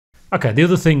Okay,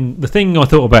 the thing I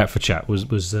thought about for chat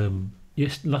was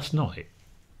yes, last night.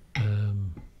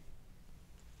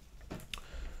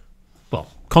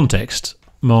 Well, context.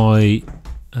 My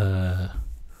other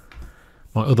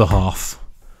half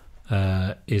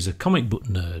is a comic book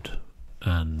nerd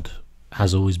and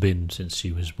has always been since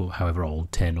she was however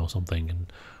old, 10 or something.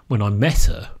 And when I met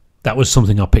her, that was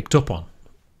something I picked up on.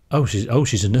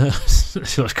 She's a nurse.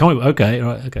 She likes comic book. Okay,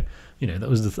 right, okay. That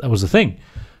was the thing.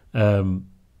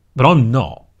 But I'm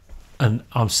not, and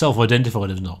I'm self-identified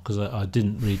as not because I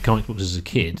didn't read comic books as a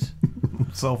kid.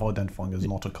 Self-identifying as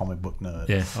not a comic book nerd.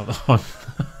 Yeah,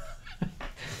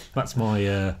 that's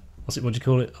my what do you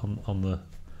call it on the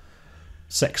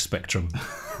sex spectrum,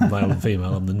 male and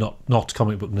female. I'm the not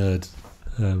comic book nerd,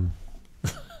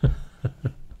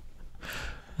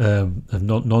 of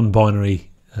non-binary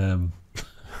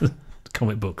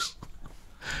comic books.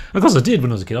 Of course, I did when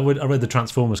I was a kid. I read the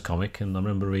Transformers comic, and I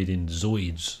remember reading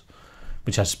Zoids,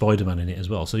 which had Spider-Man in it as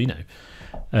well. So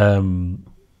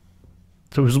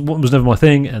so it was never my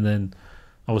thing. And then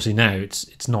obviously now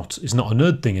it's not a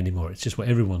nerd thing anymore. It's just where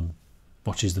everyone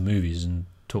watches the movies and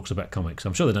talks about comics.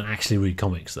 I'm sure they don't actually read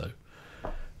comics though.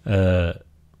 And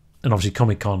obviously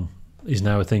Comic-Con is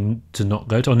now a thing to not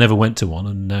go to. I never went to one,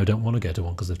 and now don't want to go to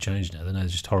one because they've changed now. They're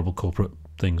just horrible corporate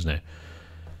things now.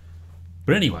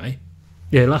 But anyway.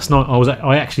 Yeah, last night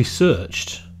I actually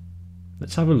searched.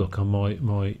 Let's have a look on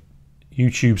my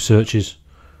YouTube searches.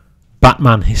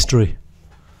 Batman history.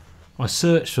 I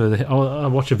searched for I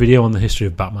watched a video on the history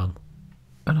of Batman,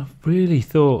 and I really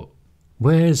thought,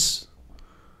 where's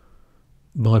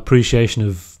my appreciation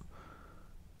of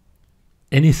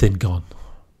anything gone?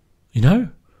 Why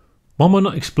am I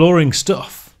not exploring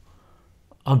stuff?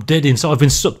 I'm dead inside. I've been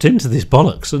sucked into this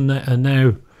bollocks, and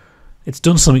now. It's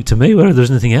done something to me where there's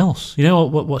nothing else.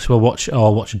 What shall I watch? Oh,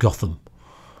 I'll watch Gotham.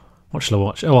 What shall I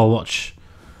watch? Oh, I'll watch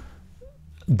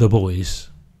The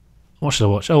Boys. What shall I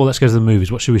watch? Oh, let's go to the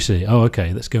movies. What should we see? Oh,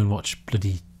 okay, let's go and watch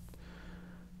the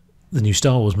new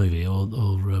Star Wars movie or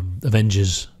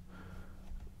Avengers.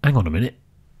 Hang on a minute.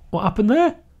 What happened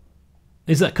there?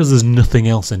 Is that because there's nothing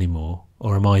else anymore,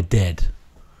 or am I dead?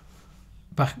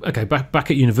 Back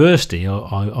at university,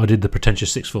 I did the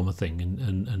pretentious sixth former thing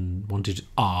and wanted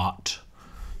art,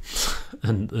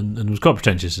 and was quite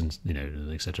pretentious and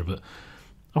etc. But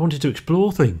I wanted to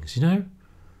explore things.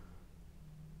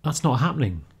 That's not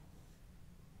happening.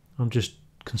 I'm just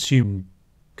consuming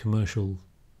commercial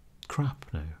crap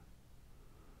now.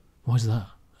 Why is that?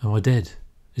 Am I dead?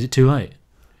 Is it too late?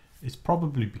 It's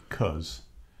probably because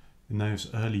in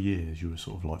those early years you were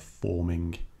sort of like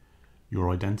forming your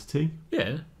identity.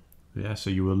 Yeah. So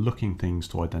you were looking things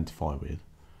to identify with.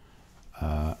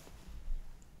 And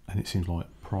it seems like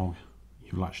prog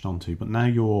you've latched onto. But now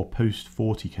you're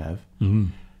post-40, Kev. Mm.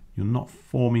 You're not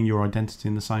forming your identity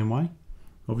in the same way.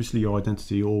 Obviously your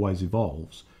identity always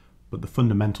evolves, but the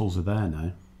fundamentals are there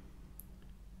now.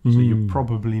 So you're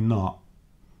probably not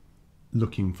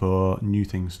looking for new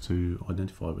things to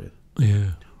identify with.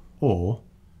 Yeah. Or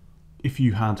if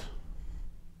you had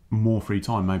more free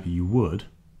time, maybe you would,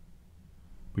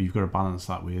 but you've got to balance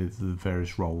that with the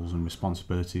various roles and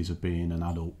responsibilities of being an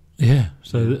adult. Yeah.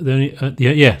 So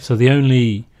the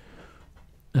only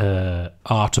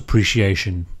art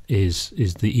appreciation is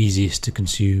the easiest to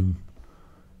consume,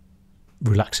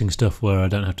 relaxing stuff where I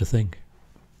don't have to think.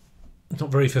 It's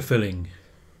not very fulfilling.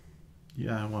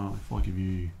 Yeah. Well, if I give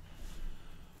you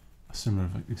a similar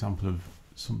example of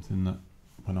something that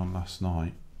went on last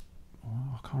night.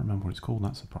 I can't remember what it's called.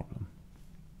 That's the problem.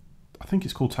 I think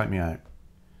it's called Take Me Out.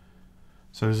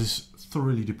 So there's this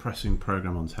thoroughly depressing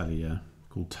program on telly,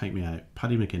 called Take Me Out.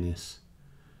 Paddy McGuinness,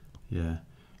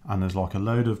 and there's like a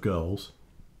load of girls,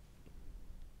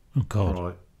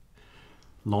 right,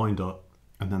 lined up,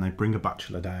 and then they bring a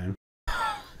bachelor down.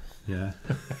 Yeah.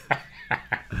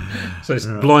 So it's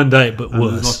blind date, but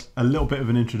worse. There's like a little bit of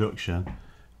an introduction,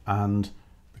 and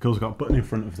the girl's got a button in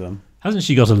front of them. Hasn't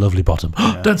she got a lovely bottom?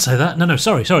 Yeah. Don't say that. No,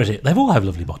 sorry. They all have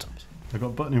lovely bottoms. They've got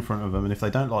a button in front of them, and if they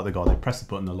don't like the guy, they press the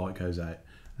button, the light goes out.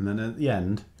 And then at the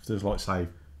end, if there's like, say,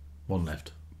 one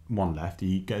left,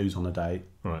 he goes on a date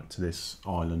right to this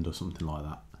island or something like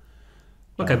that.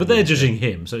 Okay, but they're judging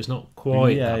him, so it's not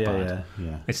quite that bad.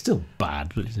 Yeah. It's still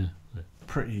bad, but it's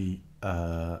pretty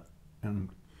bad.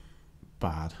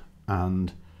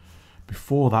 And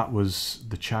before that was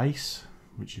The Chase,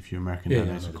 which if you're American, know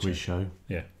is a quiz show.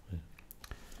 Yeah.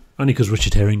 Only because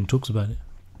Richard Herring talks about it.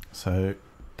 So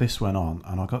this went on,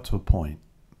 and I got to a point.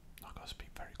 I've got to speak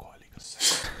very quietly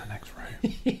because I'm in the next room.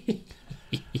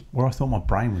 Where I thought my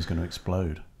brain was going to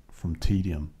explode from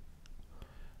tedium.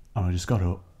 And I just got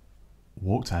up,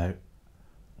 walked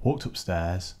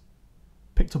upstairs,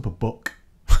 picked up a book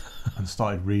and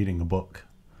started reading a book.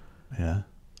 Yeah.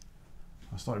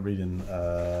 I started reading.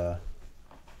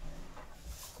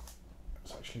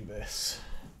 It's actually this.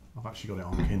 I've actually got it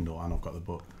on Kindle and I've got the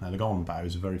book. Now, The Golden Bough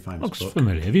is a very famous Looks book.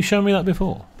 familiar. Have you shown me that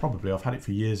before? Probably. I've had it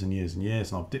for years and years and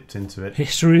years, and I've dipped into it.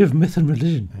 History of Myth and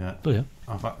Religion. Yeah. Oh, yeah.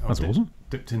 I've That's awesome.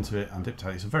 Dipped into it and dipped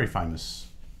out. It's a very famous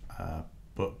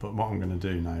book, but what I'm going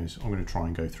to do now is I'm going to try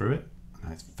and go through it.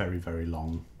 And it's very, very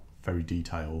long, very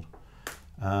detailed.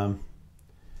 But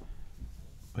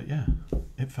yeah,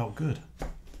 it felt good.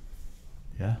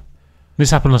 Yeah. This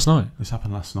happened last night. This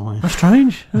happened last night. That's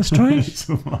strange. That's strange.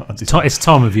 It's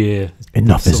time of year.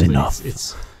 Enough is enough.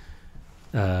 It's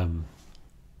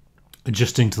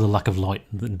adjusting to the lack of light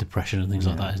and depression and things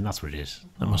like that. And that's what it is.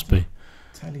 That must be.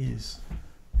 Telly is.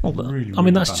 Well, really, I mean,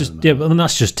 really that's bad, just isn't it? I mean,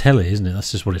 that's just telly, isn't it?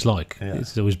 That's just what it's like. Yeah.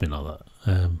 It's always been like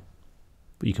that.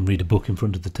 But you can read a book in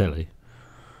front of the telly.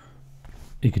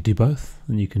 You could do both,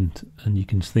 and you can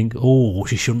think, oh,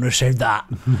 she shouldn't have said that,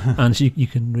 and you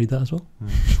can read that as well.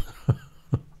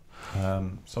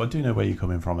 So I do know where you're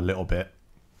coming from a little bit.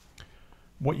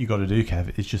 What you got to do,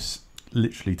 Kev, is just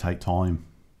literally take time.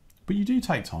 But you do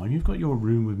take time. You've got your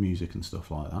room with music and stuff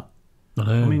like that. I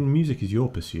know. I mean, music is your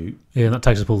pursuit. Yeah, that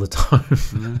takes up all the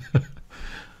time.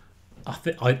 I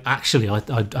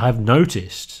have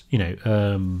noticed. You know,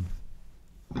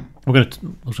 we're going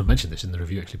to also mention this in the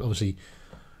review actually. But obviously,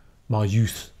 my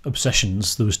youth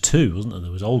obsessions. There was two, wasn't there?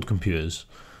 There was old computers.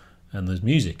 And there's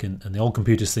music, and the old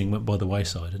computers thing went by the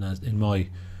wayside. And as in my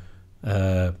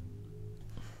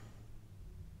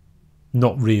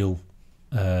not real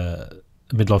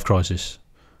midlife crisis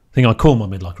thing, I call my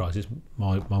midlife crisis.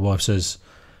 My wife says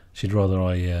she'd rather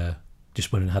I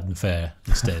just went and had an affair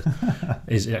instead.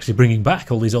 Is actually bringing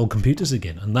back all these old computers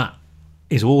again, and that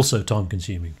is also time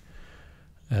consuming,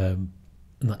 and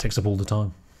that takes up all the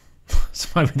time. So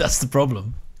maybe that's the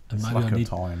problem. And It's maybe lack I need of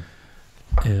time.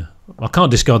 Yeah, I can't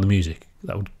discard the music.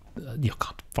 That would, I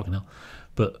can't fucking hell.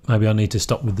 But maybe I need to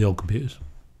stop with the old computers,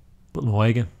 put them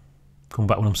away again, come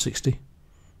back when I'm 60.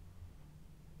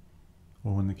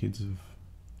 Or when the kids have.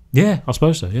 Yeah, I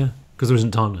suppose so. Yeah, because there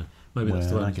isn't time now. Maybe that's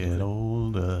the way. When I get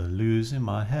older, losing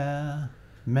my hair,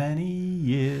 many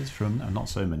years from now. Not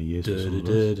so many years. For some of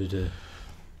us.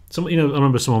 Some, you know, I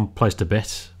remember someone placed a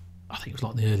bet. I think it was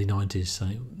like in the early 90s,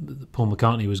 saying that Paul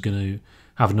McCartney was going to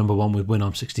have a number one with "When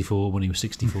I'm 64" when he was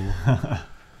 64. That's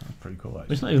pretty cool,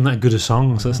 actually. It's not even that good a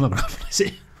song, so it's not going to happen, is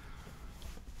it?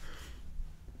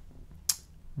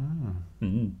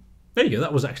 Mm. There you go.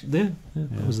 That was actually there. Yeah,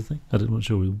 that was the thing. I didn't want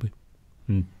sure we would be.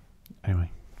 Anyway.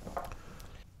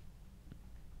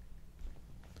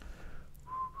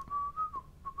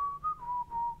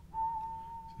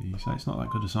 So you say it's not that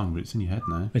good a song, but it's in your head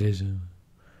now. It is.